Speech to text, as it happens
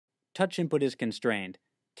touch input is constrained,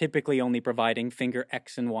 typically only providing finger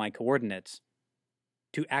X and Y coordinates.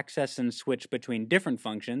 To access and switch between different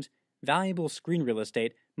functions, valuable screen real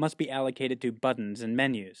estate must be allocated to buttons and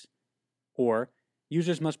menus. Or,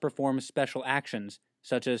 users must perform special actions,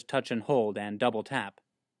 such as touch and hold and double tap.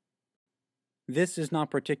 This is not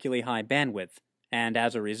particularly high bandwidth, and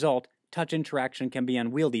as a result, touch interaction can be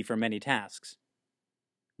unwieldy for many tasks.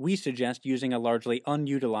 We suggest using a largely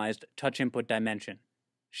unutilized touch input dimension,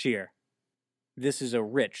 shear. This is a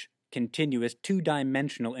rich, continuous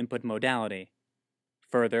two-dimensional input modality.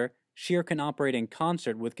 Further, shear can operate in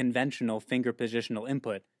concert with conventional finger positional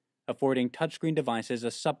input, affording touchscreen devices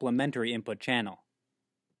a supplementary input channel.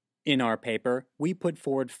 In our paper, we put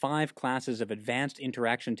forward 5 classes of advanced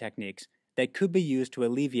interaction techniques that could be used to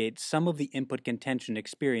alleviate some of the input contention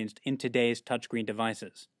experienced in today's touchscreen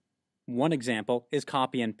devices. One example is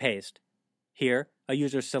copy and paste. Here, a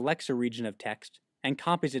user selects a region of text and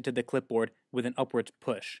copies it to the clipboard with an upwards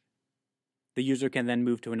push. The user can then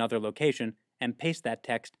move to another location and paste that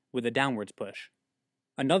text with a downwards push.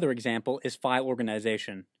 Another example is file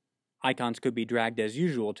organization. Icons could be dragged as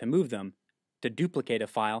usual to move them. To duplicate a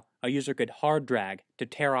file, a user could hard drag to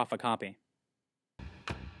tear off a copy.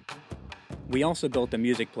 We also built a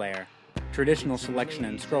music player. Traditional selection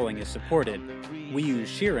and scrolling is supported. We use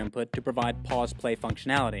shear input to provide pause-play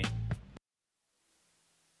functionality.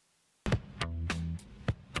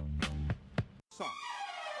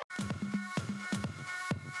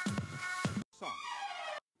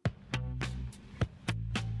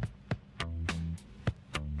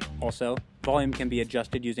 Also, volume can be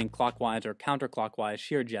adjusted using clockwise or counterclockwise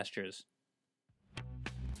shear gestures.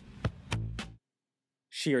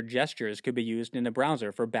 Shear gestures could be used in a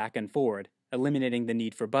browser for back and forward, eliminating the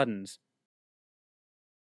need for buttons.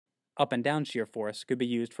 Up and down shear force could be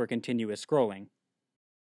used for continuous scrolling.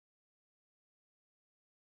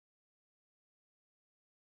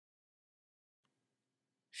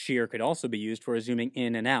 Shear could also be used for zooming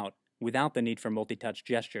in and out, without the need for multi-touch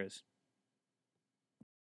gestures.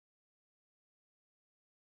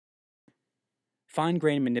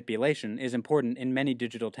 Fine-grained manipulation is important in many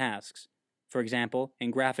digital tasks. For example,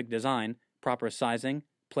 in graphic design, proper sizing,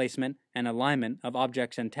 placement, and alignment of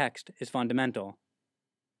objects and text is fundamental.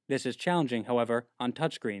 This is challenging, however, on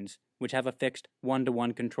touchscreens, which have a fixed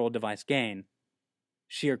one-to-one control device gain.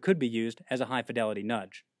 Shear could be used as a high-fidelity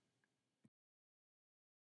nudge.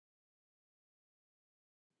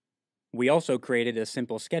 We also created a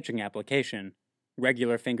simple sketching application.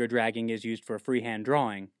 Regular finger dragging is used for freehand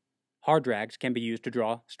drawing. Hard drags can be used to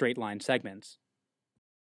draw straight-line segments.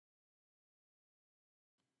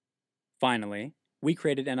 Finally, we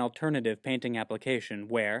created an alternative painting application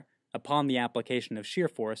where, upon the application of shear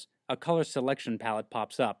force, a color selection palette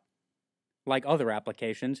pops up. Like other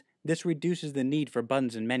applications, this reduces the need for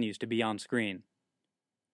buttons and menus to be on screen.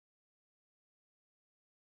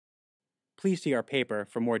 Please see our paper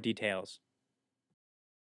for more details.